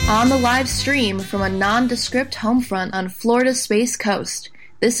On the live stream from a nondescript homefront on Florida's Space Coast,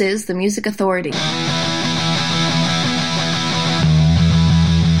 this is the Music Authority.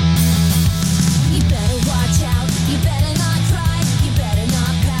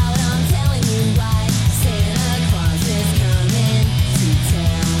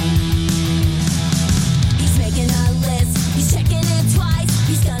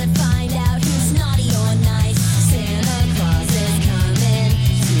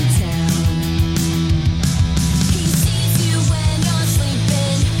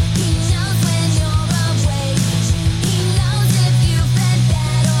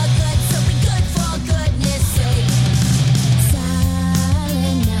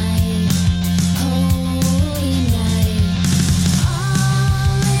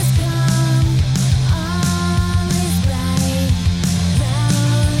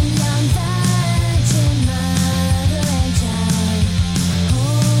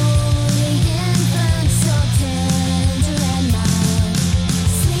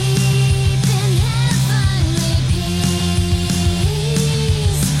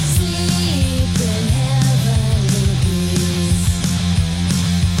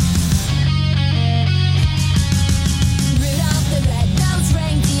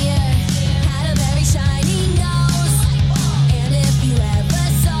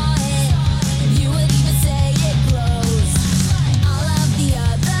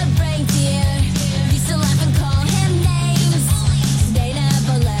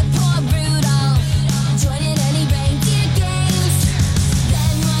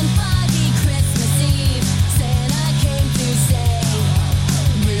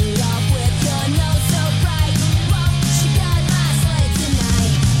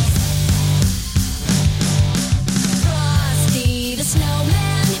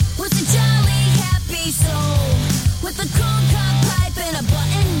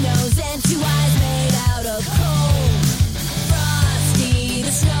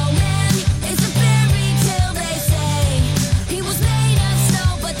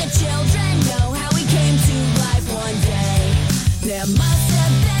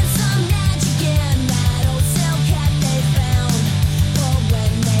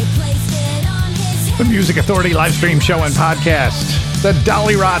 Music Authority live stream show and podcast. The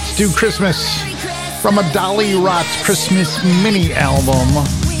Dolly Rots Do Christmas from a Dolly Rots Christmas mini album.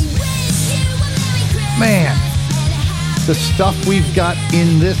 Man, the stuff we've got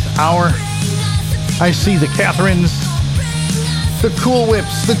in this hour. I see the Catherines, the Cool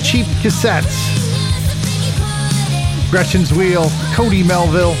Whips, the Cheap Cassettes, Gretchen's Wheel, Cody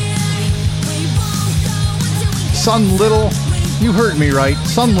Melville, Son Little. You heard me right,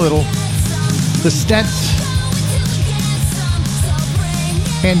 Son Little. The Stents,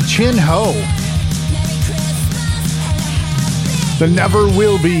 and Chin Ho. The Never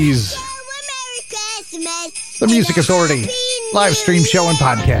Will Be's. The Music Authority live stream show and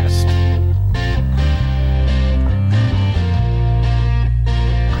podcast.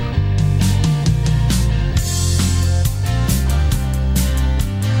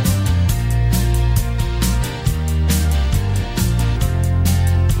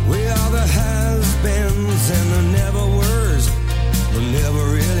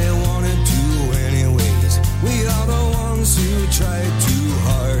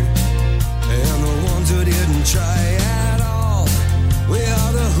 Try at all. We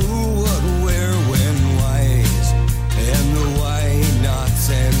are the who, what, where, when, whys, and the why nots,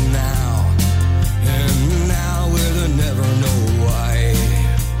 and now we're the never know why.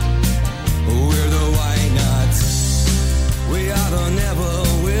 We're the why nots. We are the never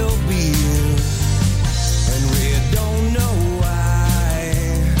will be, and we don't know why.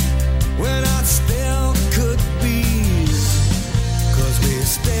 We're not still could be, 'cause we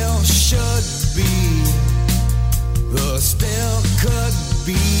still should be. The still could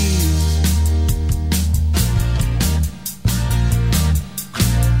be.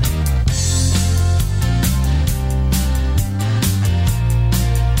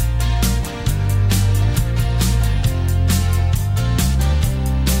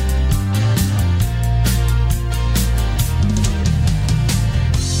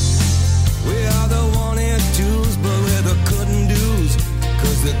 We are the wanted do's, but we're the couldn't do's,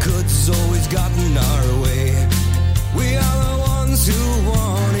 'cause the could's always gotten our way. We are the ones who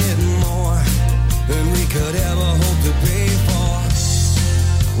wanted more than we could ever hope to pay for.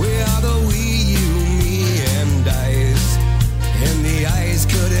 We are the we, you, me, and I's. And the eyes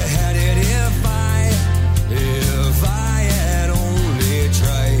could have had it if I had only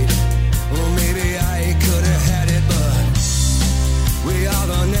tried. Or maybe I could have had it, but we are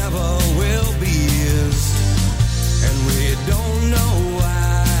the never will be's. And we don't know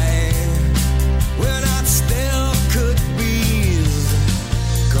why.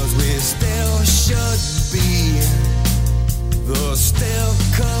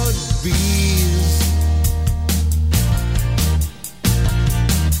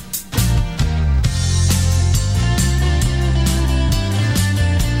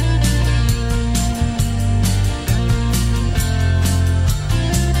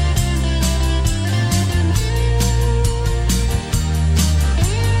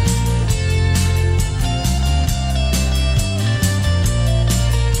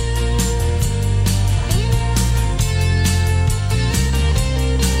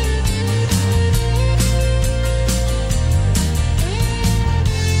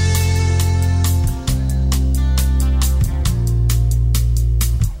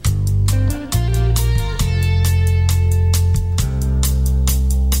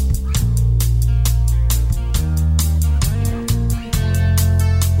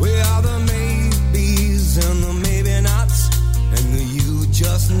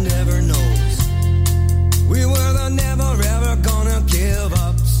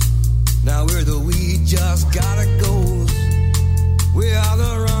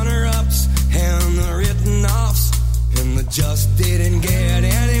 just didn't get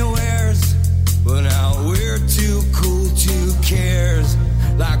anywheres. But now we're too cool to cares,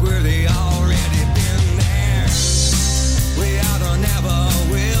 like we're the already been there. We oughta never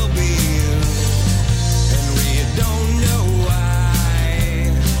will be, and we don't know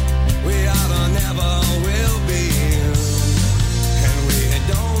why. We oughta never will be, and we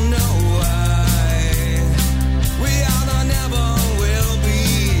don't know why. We oughta never will be,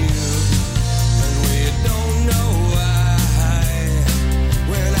 and we don't know why.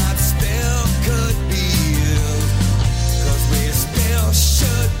 We're not still could be, 'cause we still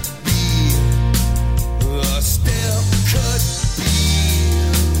should be, still could be.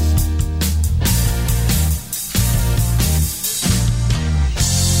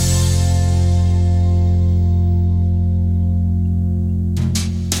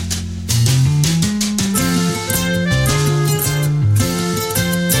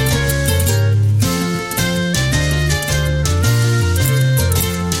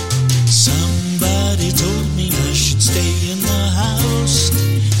 Somebody told me I should stay in the house.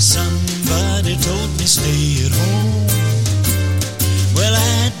 Somebody told me stay at home. Well,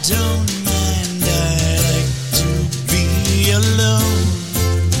 I don't mind, I like to be alone.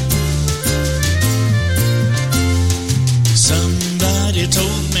 Somebody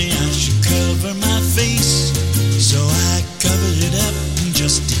told me I should cover my face, so I covered it up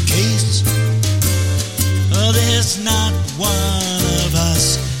just in case. Oh, there's not one of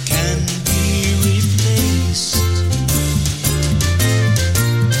us can be replaced.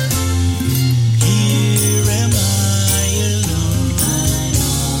 Here am I alone,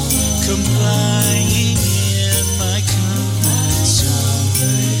 complying in my comfort zone.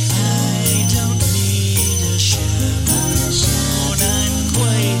 I don't need a chaperone. I'm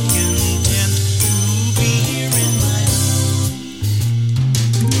quite content to be here in my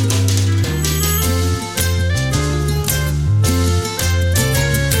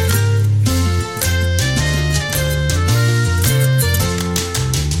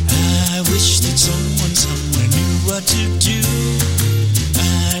I wish that someone somewhere knew what to do.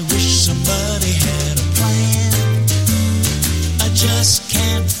 I wish somebody had a plan. I just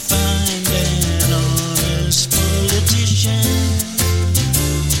can't find an honest politician.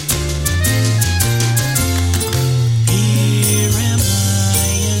 Here am I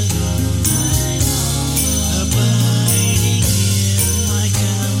alone, abiding in my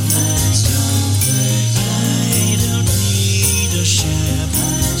comfort zone. I don't need a chaperone.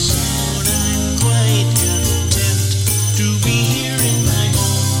 I'm quite content to be here in my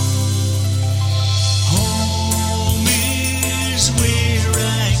home. Home is where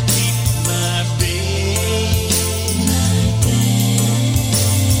I keep my bed.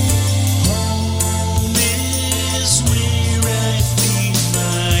 Home is where I feed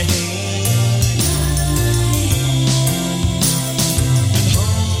my head.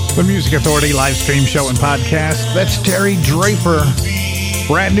 The Music Authority live stream show and podcast. That's Terry Draper.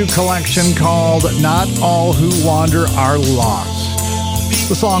 Brand new collection called Not All Who Wander Are Lost.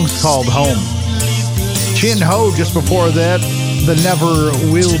 The song's called Home. Chin Ho just before that, The Never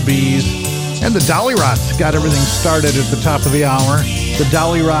Will Be's. And the Dolly Rots got everything started at the top of the hour. The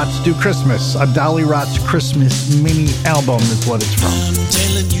Dolly Rots Do Christmas. A Dolly Rots Christmas mini album is what it's from. I'm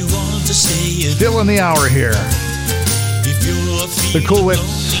telling you all to stay at Still in the hour here. if you're feeling Cool Whips.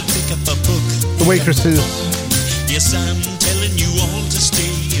 lonely, pick up a book. The Waitresses. Yes, I'm telling you all to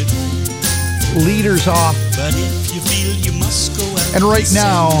stay at home. Leaders off. But if you feel you must go out, And right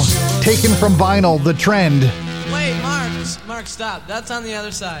now, taken from vinyl, The Trend. Wait, Mark, stop. That's on the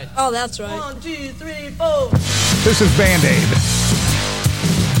other side. Oh, that's right. 1, 2, 3, 4. This is Band-Aid.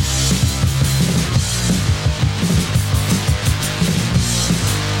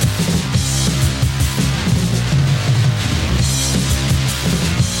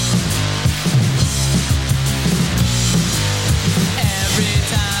 Every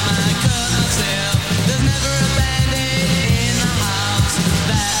time I cut myself, there's never a Band-Aid in the house.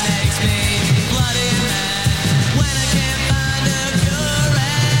 That makes me bloody mad when I can't find a cure.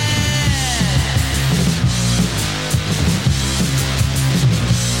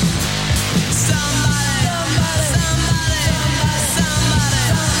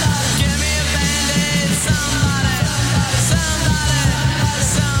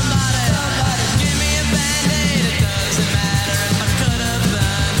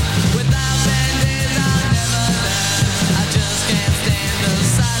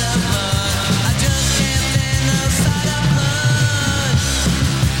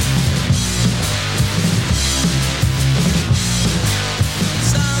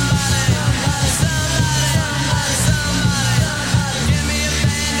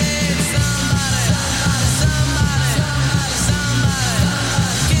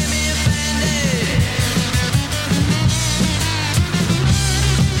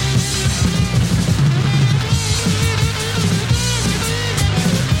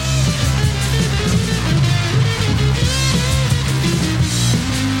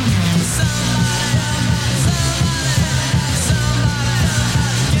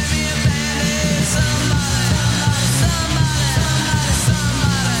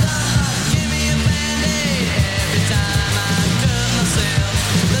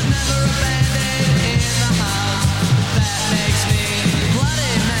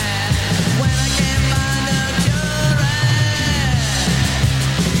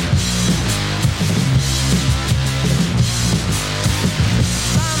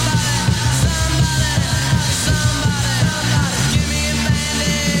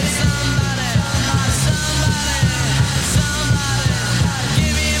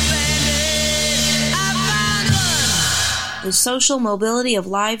 the social mobility of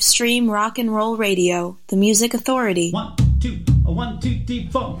live stream rock and roll radio, the Music Authority. 1, 2, 1, 2, 3,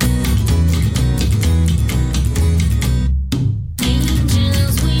 4.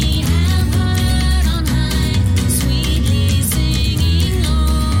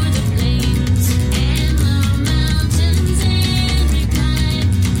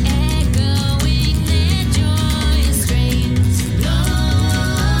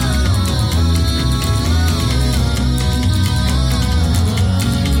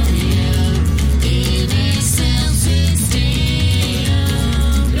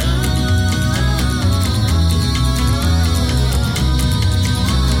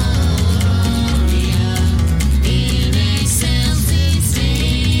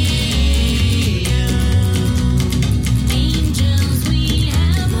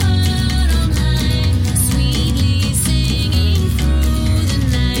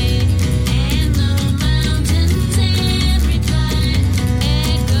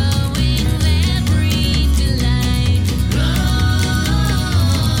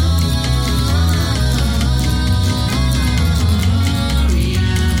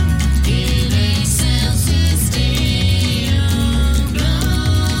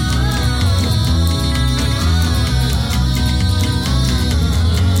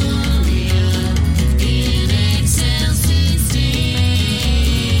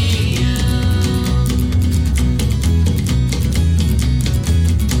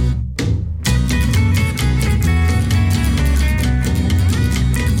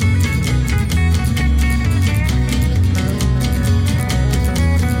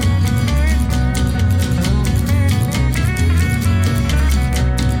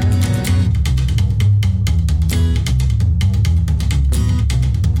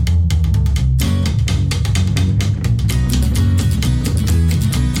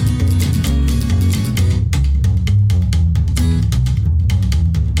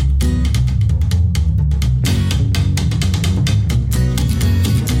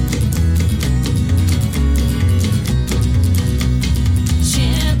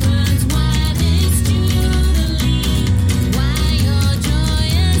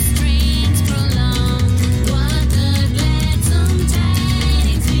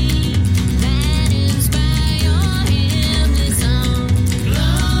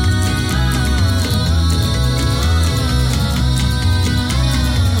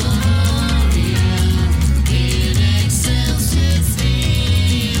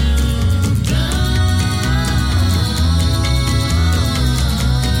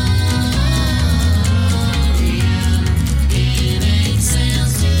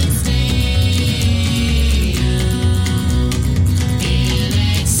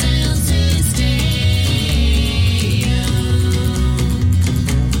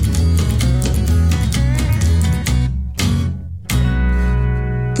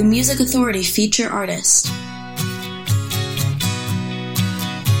 The Music Authority feature artist.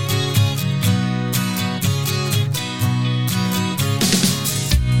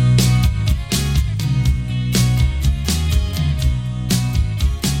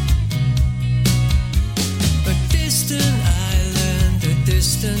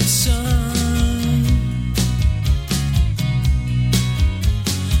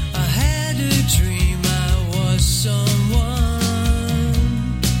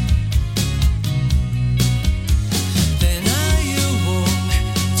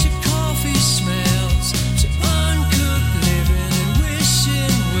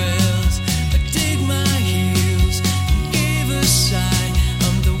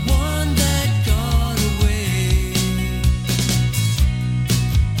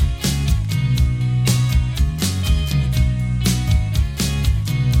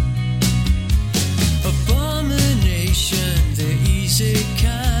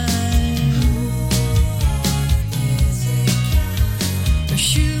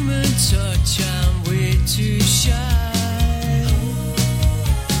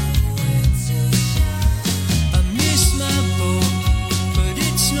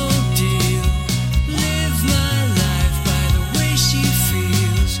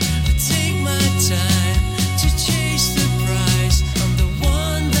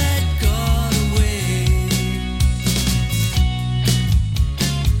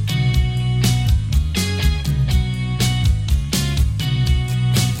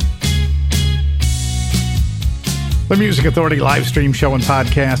 The Music Authority live stream show and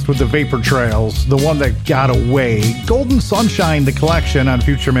podcast with the Vapor Trails, the one that got away. Golden Sunshine, the collection on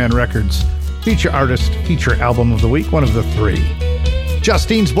Future Man Records. Feature artist, feature album of the week, one of the three.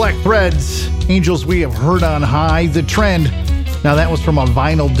 Justine's Black Threads, Angels We Have Heard on High, The Trend. Now that was from a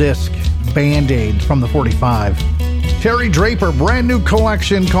vinyl disc, Band-Aid from the 45. Terry Draper, brand new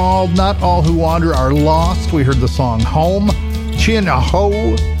collection called Not All Who Wander Are Lost. We heard the song Home, Chin Ho,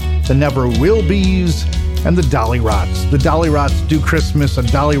 The Never Will Be's, and the Dolly Rots. The Dolly Rots Do Christmas, a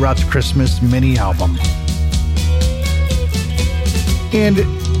Dolly Rots Christmas mini album. And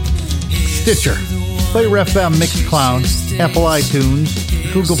Stitcher, Player FM, Mixcloud, Apple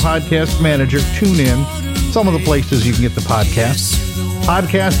iTunes, Google Podcast Manager, TuneIn, some of the places you can get the podcast.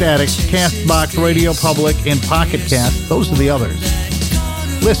 Podcast Addict, CastBox, Radio Public, and Pocket Cast. Those are the others.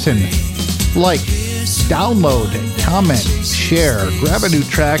 Listen, like, download, comment, share, grab a new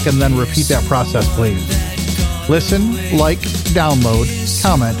track, and then repeat that process, please. Listen, like, download,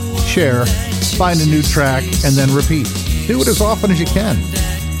 comment, share, find a new track, and then repeat. Do it as often as you can.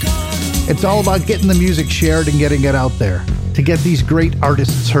 It's all about getting the music shared and getting it out there to get these great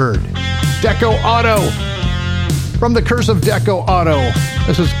artists heard. Deco Auto. From the Curse of Deco Auto,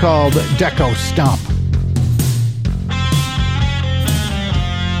 this is called Deco Stomp.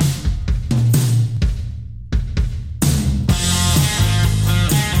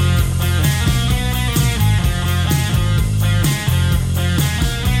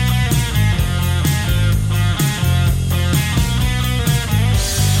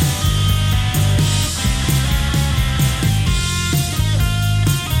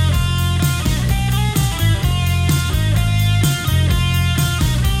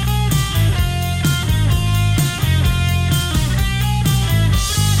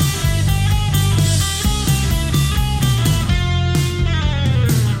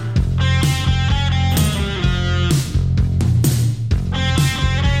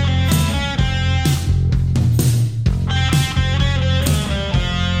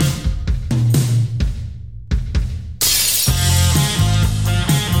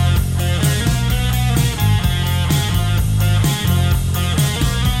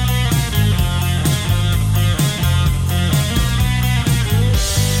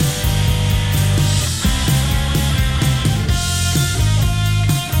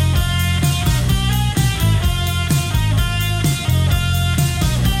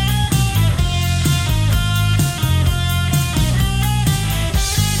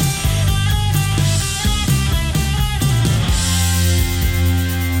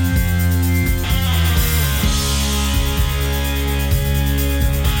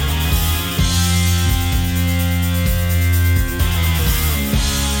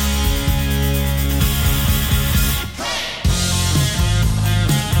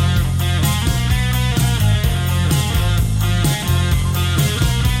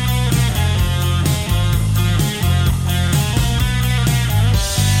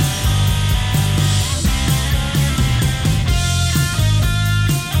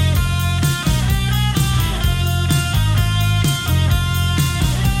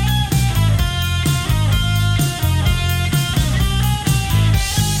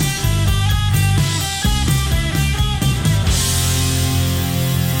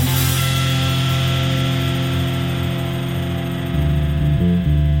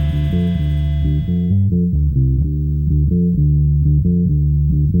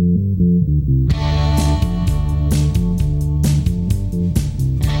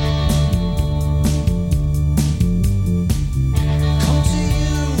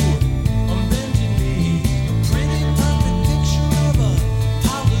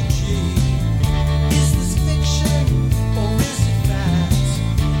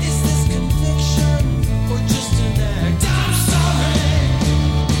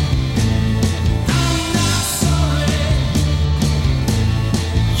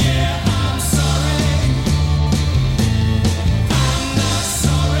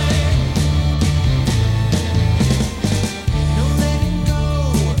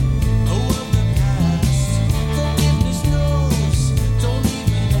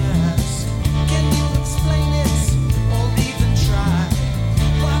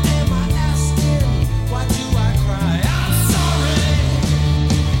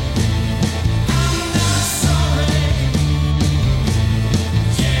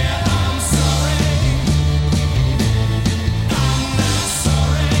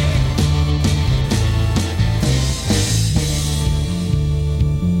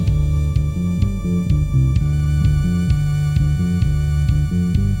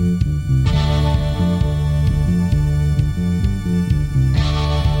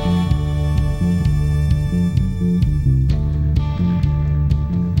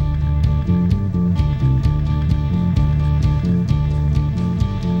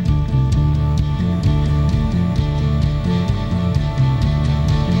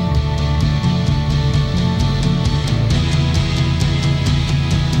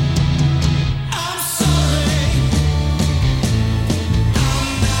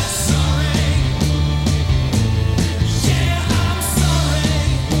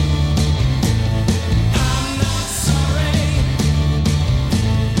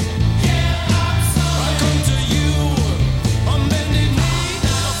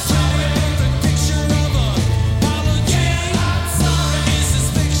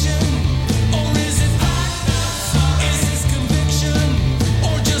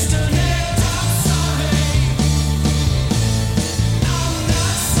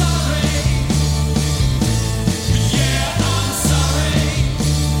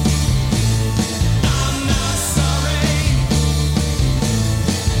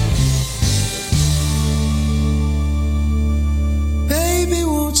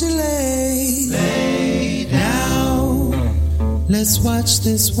 won't you lay down? Let's watch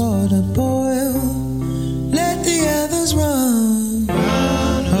this water boil. Let the others run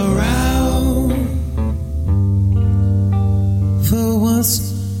around. For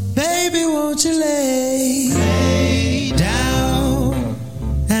once, baby, won't you lay down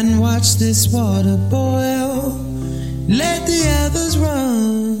and watch this water boil? Let the others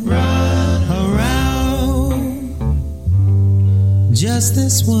run around. Just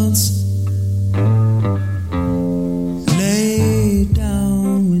this once. Lay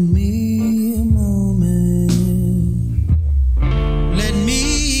down with me a moment. Let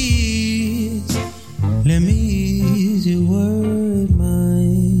me ease your word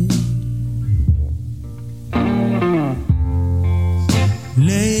mind.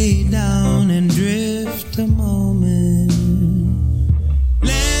 Lay down and drift a moment.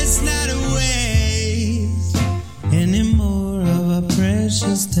 Let's not waste any more of our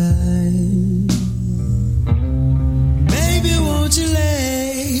precious time. Baby, won't you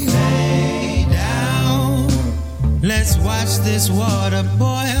lay down? Let's watch this water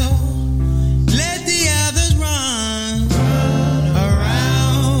boil. Let the others run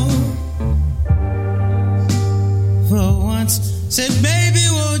around. For once, said baby,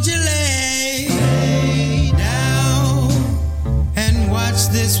 won't you lay down and watch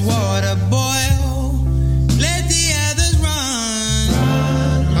this water boil? Let the others run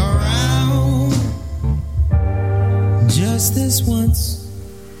around. Just this once.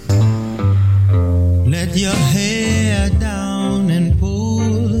 Let your hair down and pull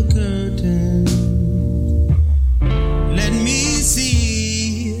the curtain. Let me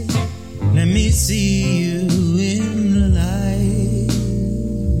see you in the light.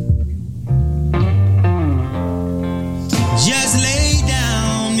 Just lay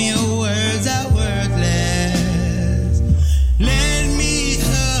down, your words are worthless. Let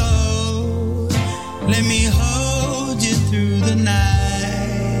me hold you through the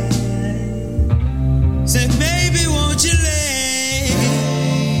night. Say, baby, won't you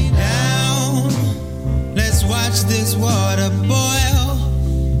lay down? Let's watch this water boil.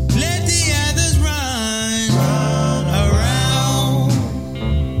 Let the others run around.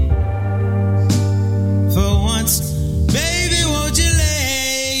 For once, baby, won't you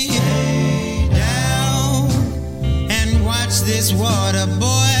lay down and watch this water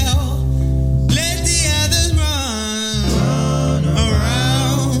boil? Let the others run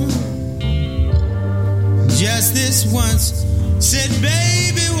around. Just this once, said,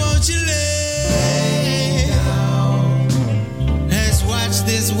 baby, won't you lay down? Let's watch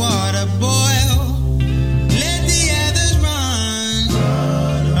this water boil. Let the others run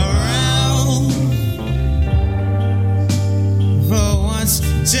around. For once,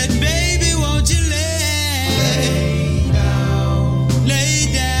 said, baby, won't you lay down?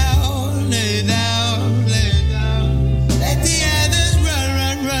 Lay down, lay down, lay down. Let the others run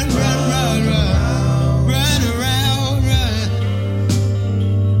around, run.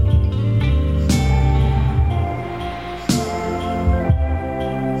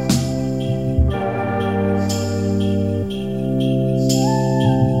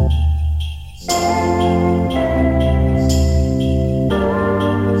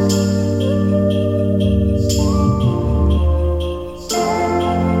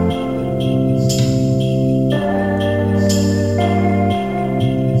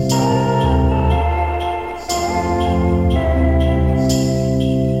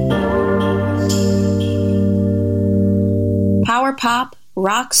 Power pop,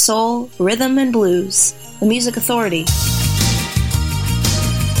 rock, soul, rhythm, and blues. The Music Authority.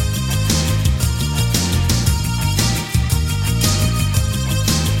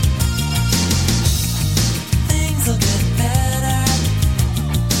 Things will get better.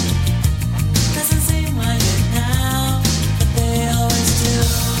 Doesn't seem like it now, but they always do.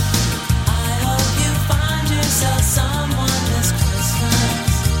 I hope you find yourself someone this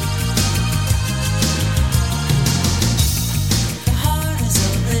Christmas. The heart is a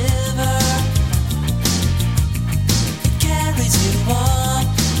river. It carries you up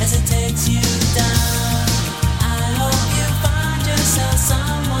as it takes you down. I hope you find yourself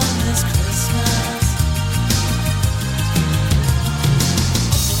someone this Christmas.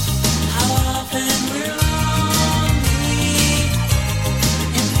 How often we're lonely,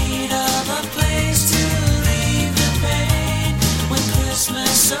 in need of a place to leave the pain. When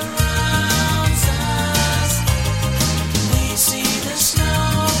Christmas surrounds us, we see the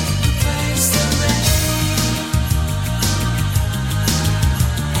snow replace the rain.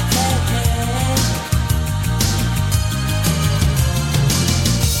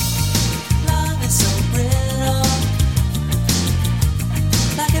 Love is so brittle,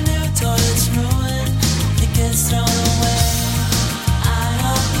 like an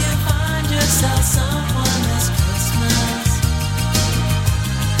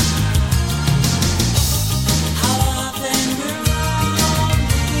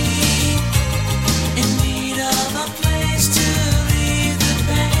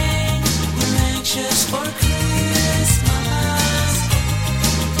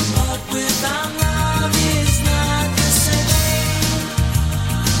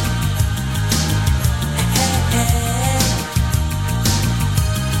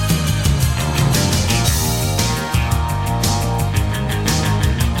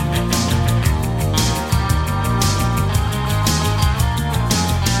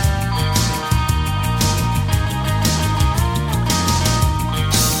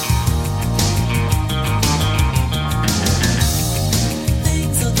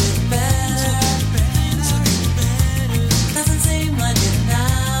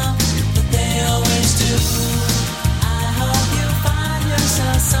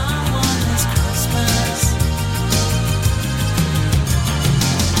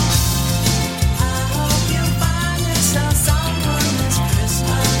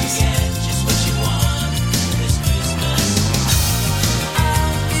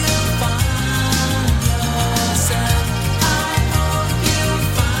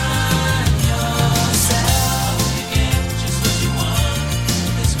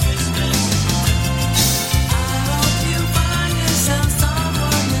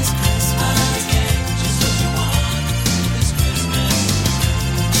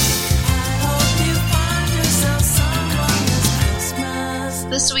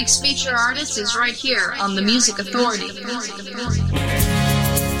This week's feature artist is right here on The Music Authority.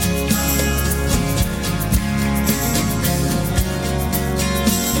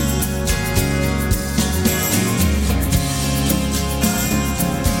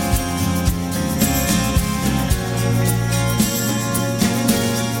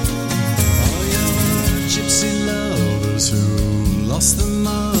 Lost their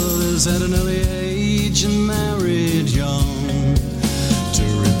mothers at an early age and married young. To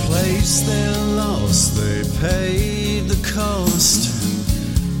replace their loss, they paid the cost.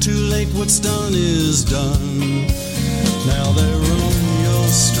 Too late, what's done is done. Now they roam your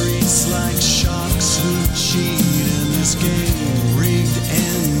streets like sharks who cheat in this game rigged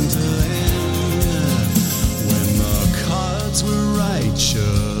end to end. When the cards were right,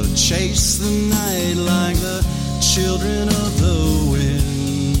 you chase the night like the children of the wind.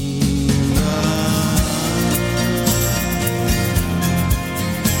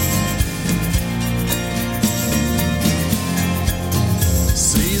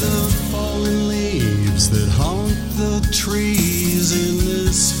 See the fallen leaves that haunt the trees in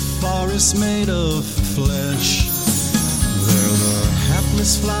this forest made of flesh. They're the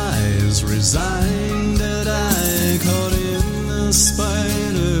hapless flies resigned that I caught in the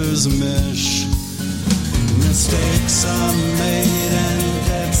spider's mesh. Mistakes are made and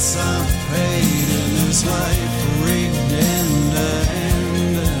debts are paid in this life rigged end to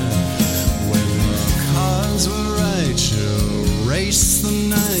end. When the cards were right, you race the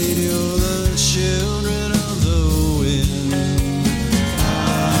night. You're the children of the wind.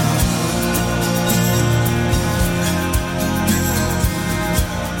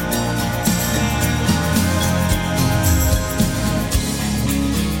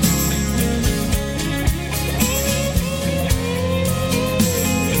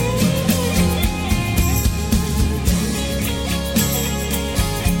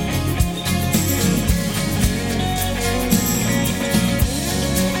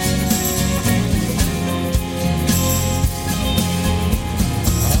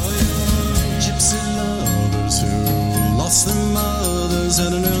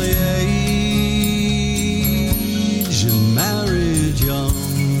 At an early age and married young.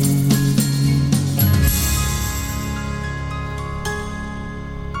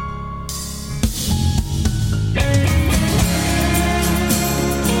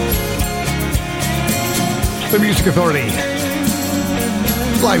 The Music Authority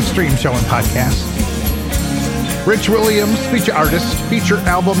live stream show and podcast. Rich Williams, feature artist, feature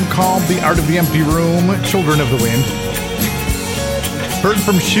album called The Art of the Empty Room, Children of the Wind. Heard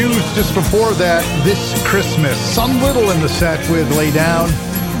from Shoes just before that, This Christmas. Sun Little in the set with Lay Down.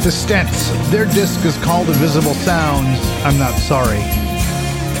 The Stents, their disc is called Invisible Sounds, I'm Not Sorry.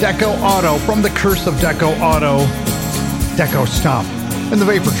 Deco Auto, from the Curse of Deco Auto, Deco Stomp. And the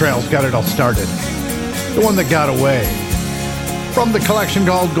Vapor Trails got it all started. The one that got away. From the collection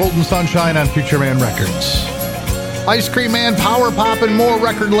called Golden Sunshine on Future Man Records. Ice Cream Man, Power Pop, and more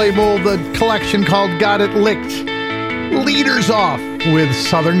record label, the collection called Got It Licked. Leaders off with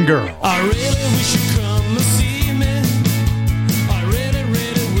Southern Girl. I really wish you come and see me. I really,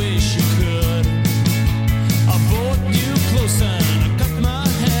 really wish you could. I brought you closer and I cut my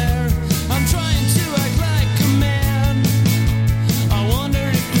hair. I'm trying to act like a man. I wonder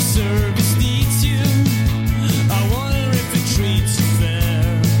if the service needs you. I wonder if it treats you fair.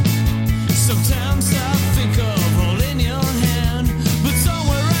 Sometimes I think of holding your hand, but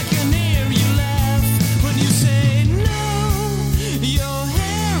somewhere I can hear you laugh when you say no. Your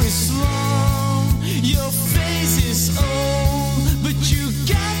hair is long,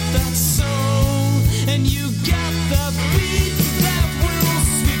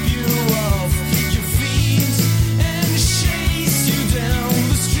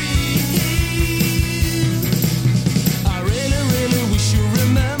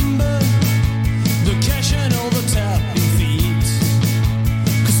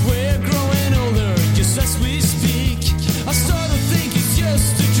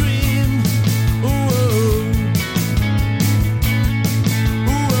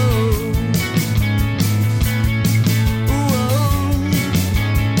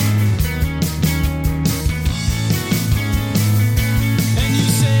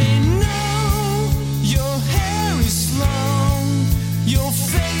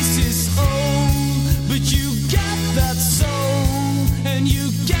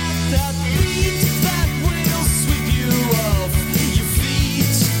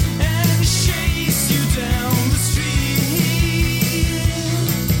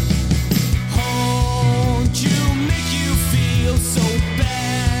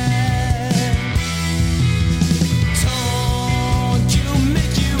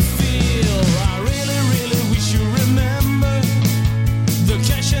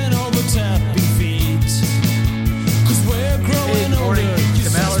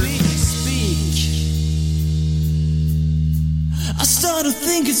 start to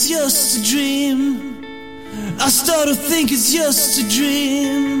think it's just a dream. I start to think it's just a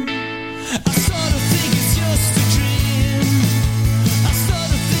dream. I start to think it's just a dream. I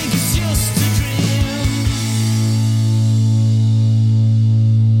start to think it's just a dream.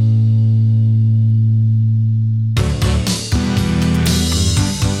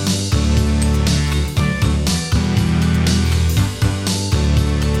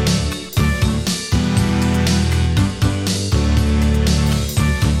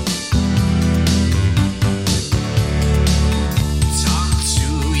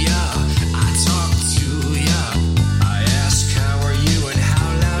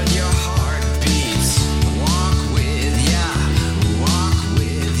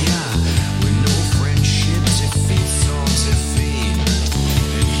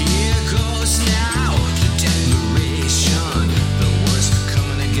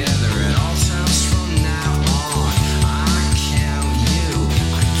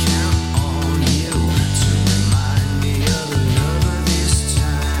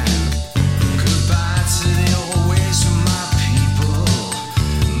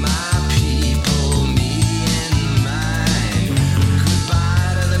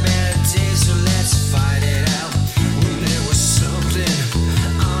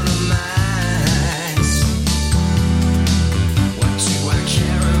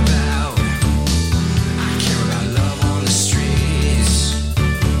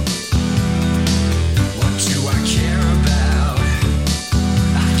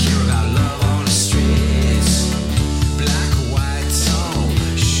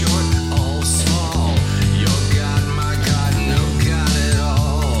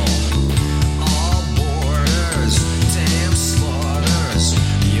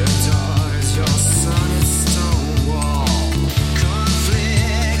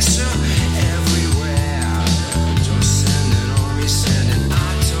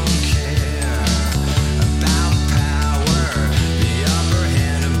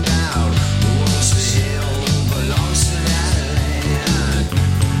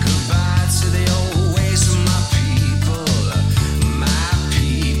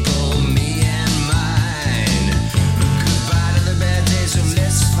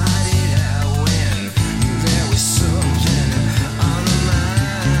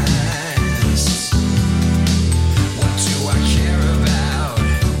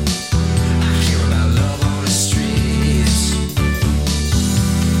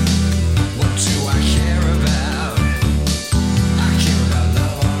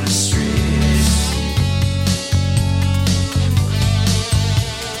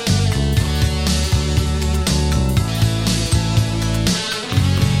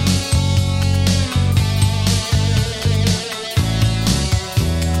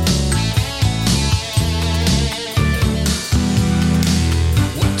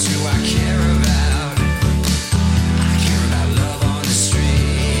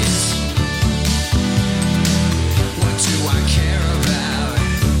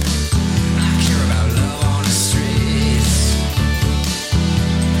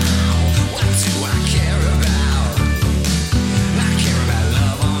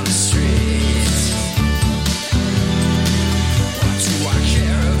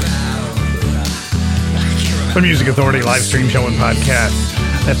 The Music Authority live stream show and podcast.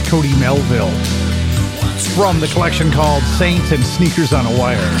 That's Cody Melville from the collection called Saints and Sneakers on a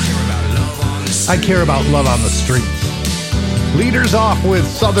Wire. I Care About Love on the Streets. Leaders off with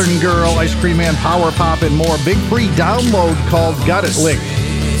Southern Girl, Ice Cream Man, Power Pop, and more. Big free download called Got It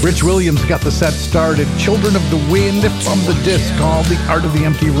Licked. Rich Williams got the set started. Children of the Wind from the disc called The Art of the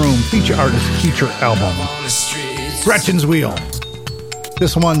Empty Room. Feature artist feature album. Gretchen's Wheel.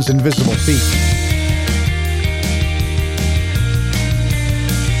 This one's Invisible Feet.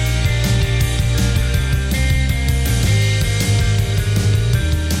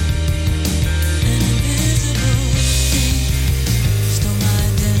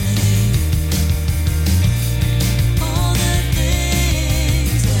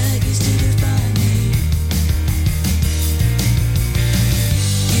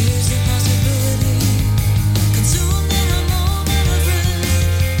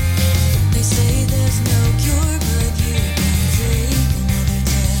 They say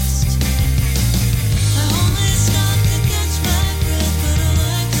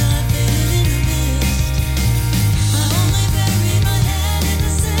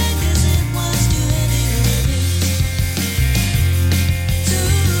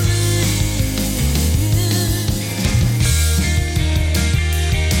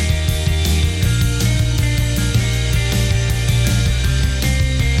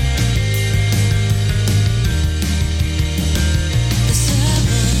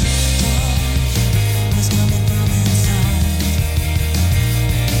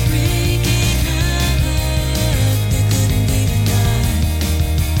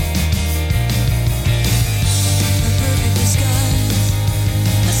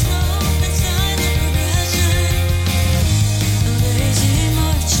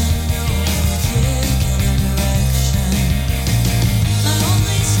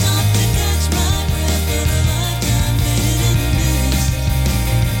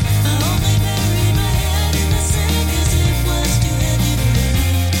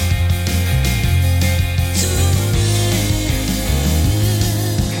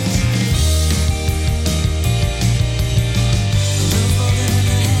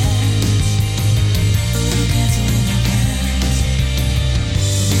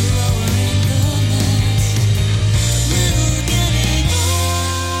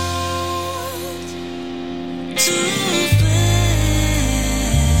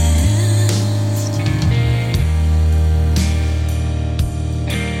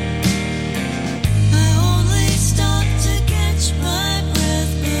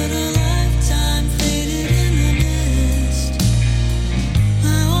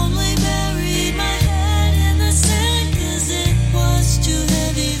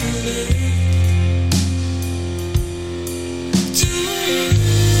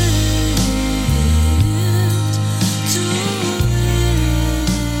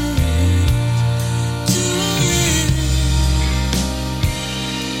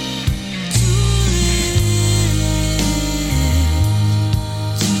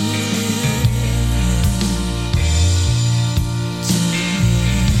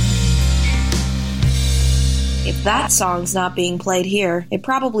If that song's not being played here, it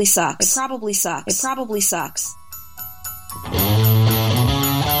probably sucks. It probably sucks. It probably sucks.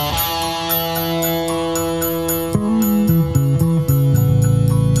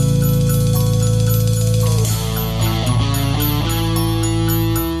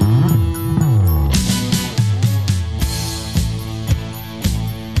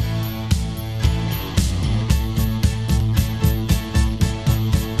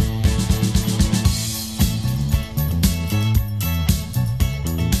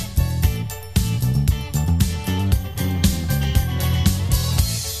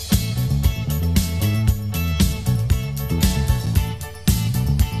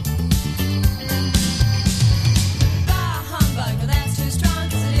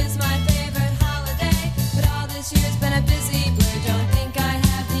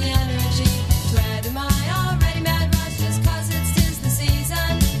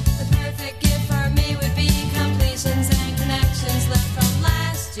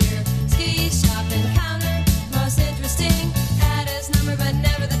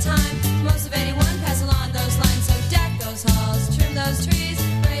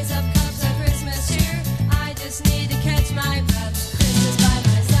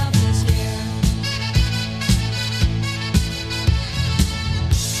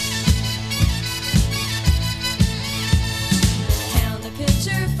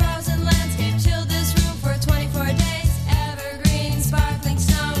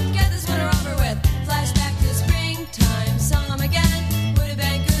 Get this winter over with. Flashback to springtime. Saw him again. Would have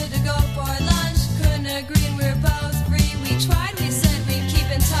been good to go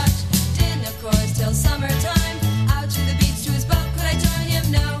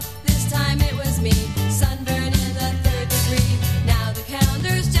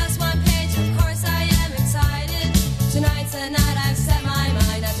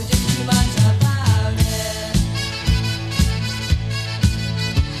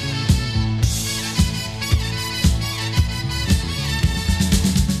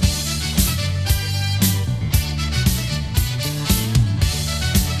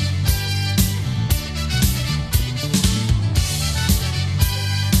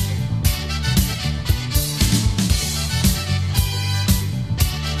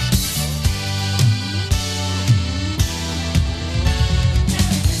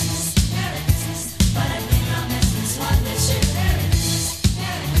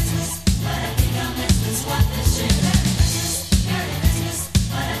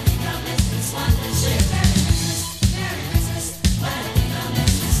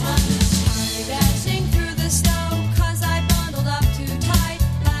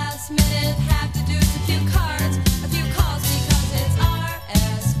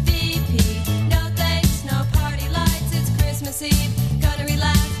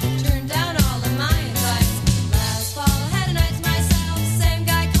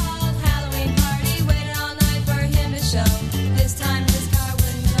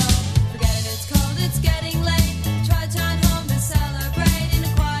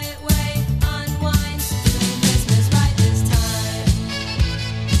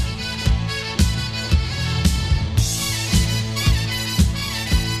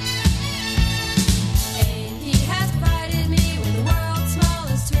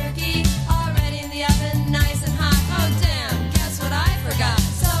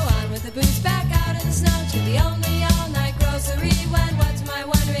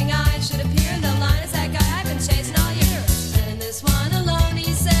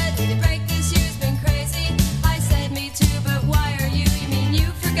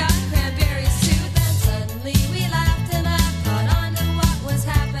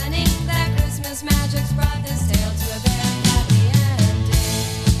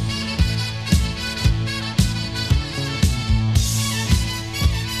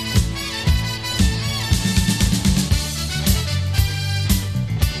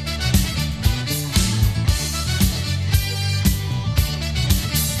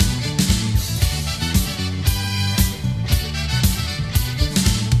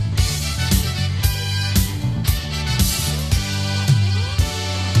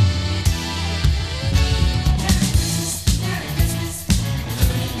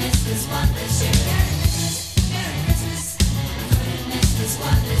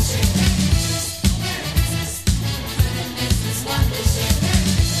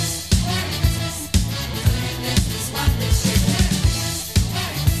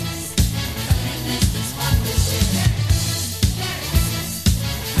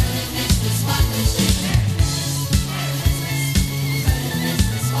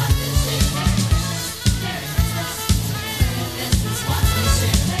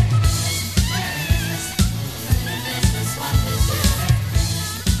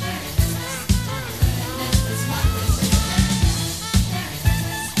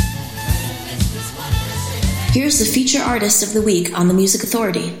Here's the feature artist of the week on the Music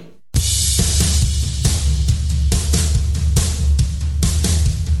Authority.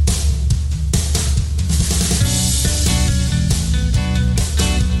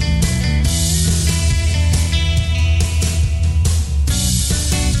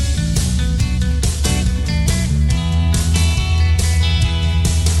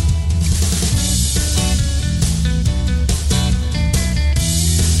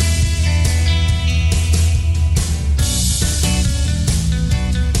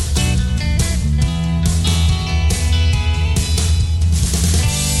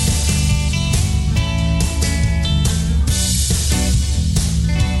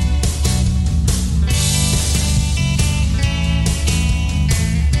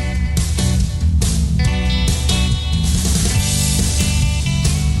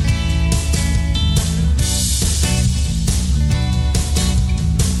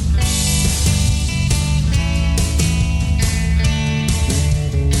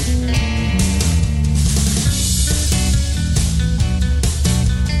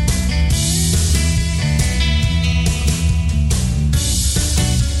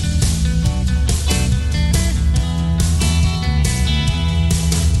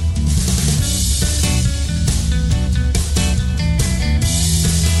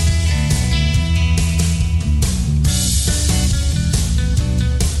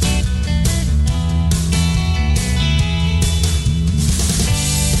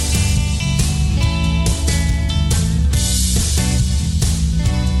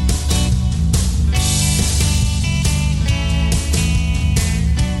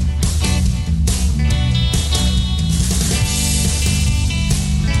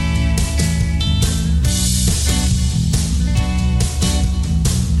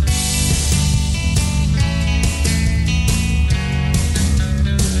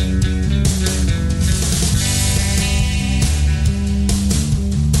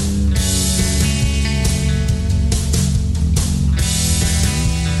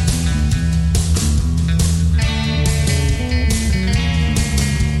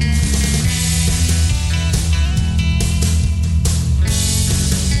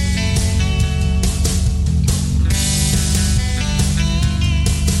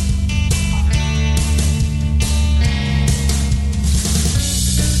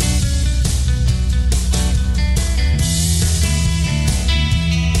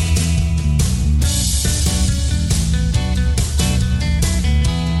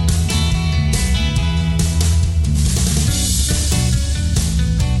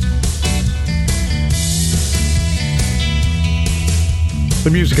 The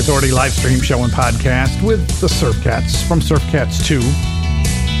Music Authority live stream show and podcast with the Surf Cats from Surf Cats 2.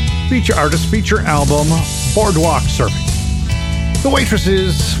 Feature artist, feature album, Boardwalk Surfing. The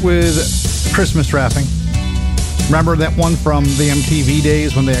Waitresses with Christmas Wrapping. Remember that one from the MTV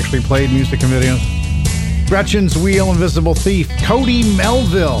days when they actually played music and videos? Gretchen's Wheel, Invisible Thief. Cody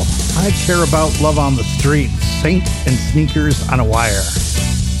Melville, I Care About Love on the Street. Saint and Sneakers on a Wire.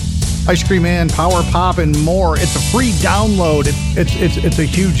 Ice Cream Man, Power Pop, and more. It's a free download. It's a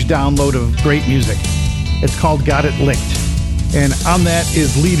huge download of great music. It's called Got It Licked. And on that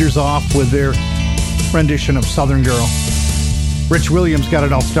is Leaders Off with their rendition of Southern Girl. Rich Williams got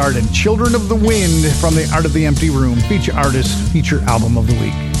it all started. Children of the Wind from the Art of the Empty Room. Feature artist, feature album of the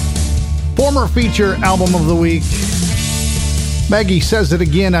week. Former feature album of the week. Maggie Says It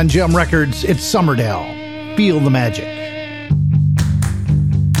Again on Gem Records. It's Summerdale. Feel the Magic.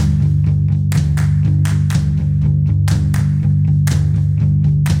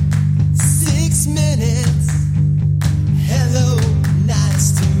 6 minutes. Hello,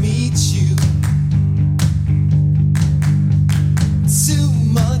 nice to meet you. 2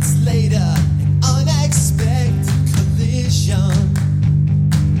 months later, an unexpected collision.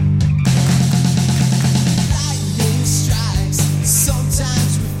 Lightning strikes,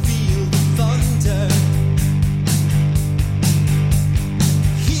 sometimes we feel the thunder.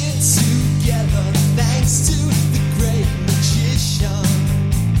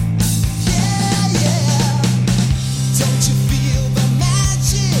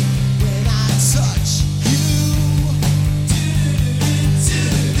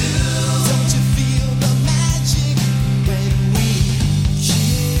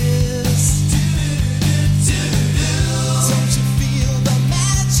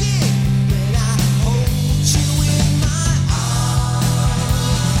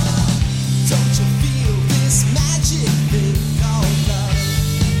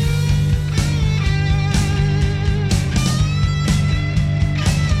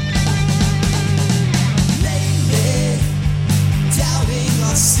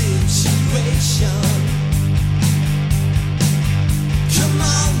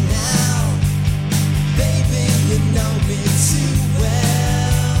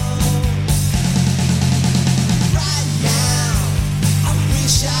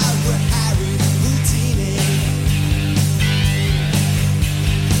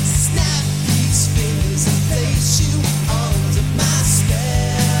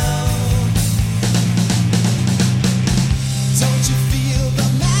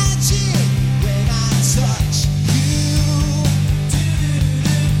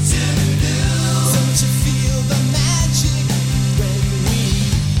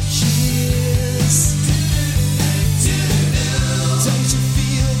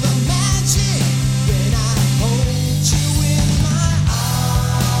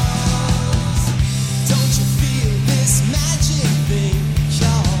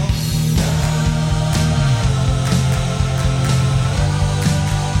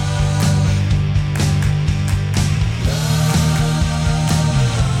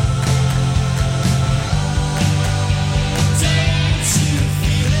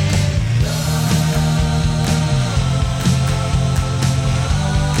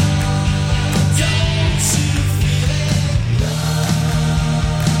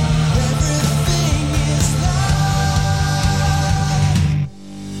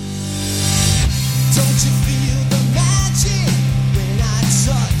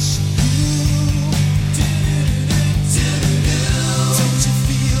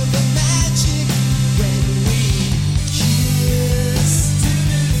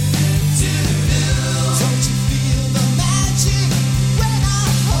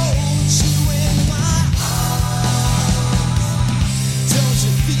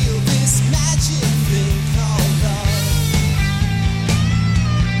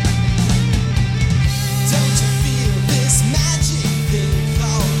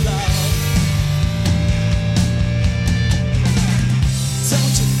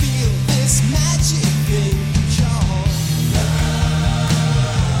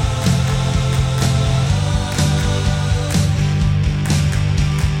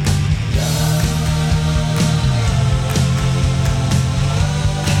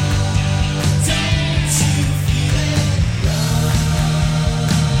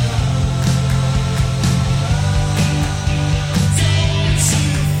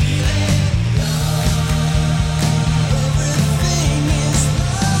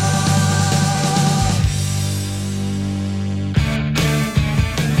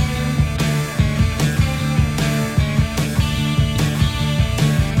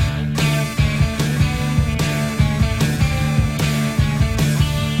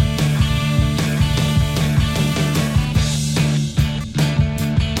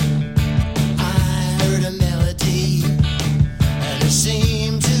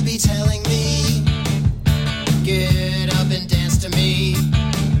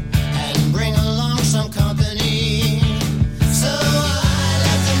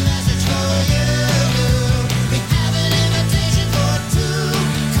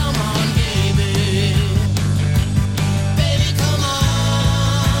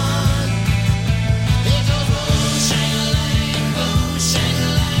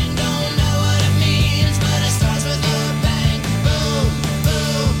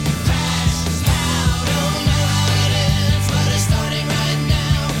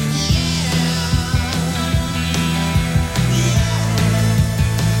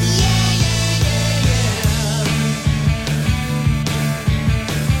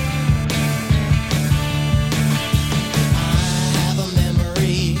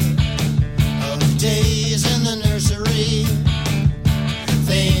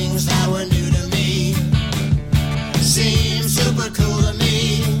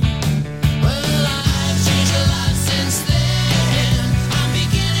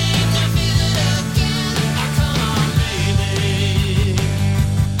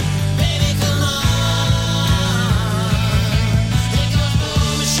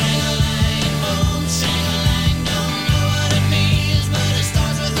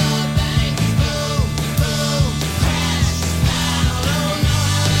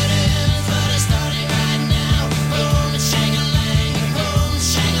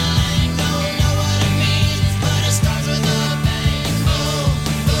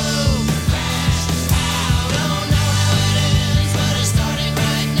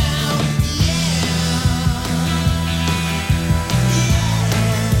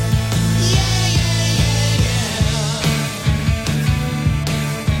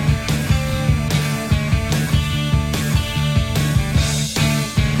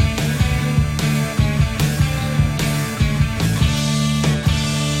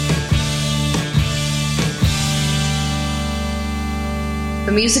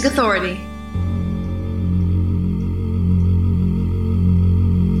 The Music Authority.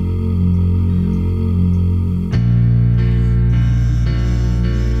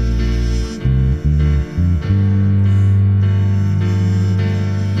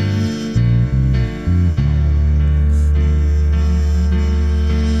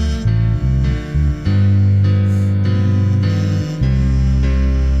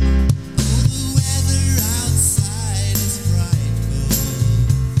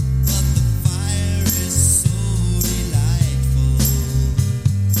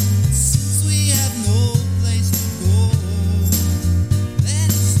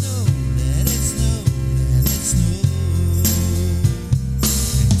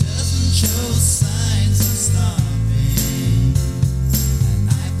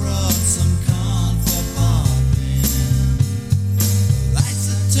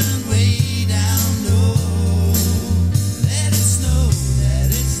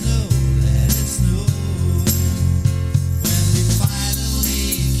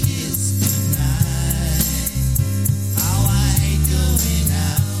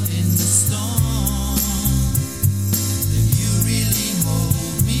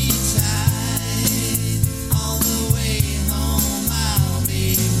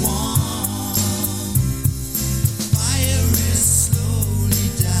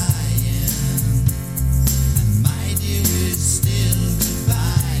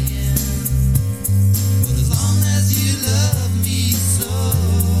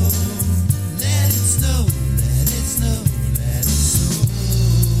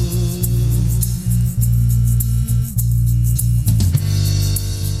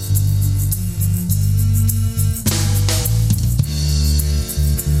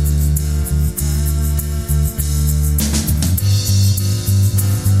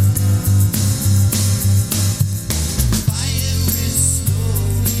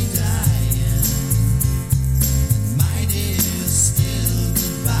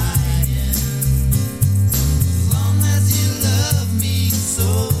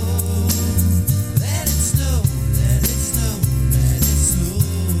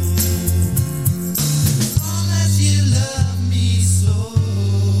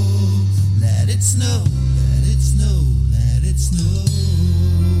 Let it snow, let it snow, let it snow.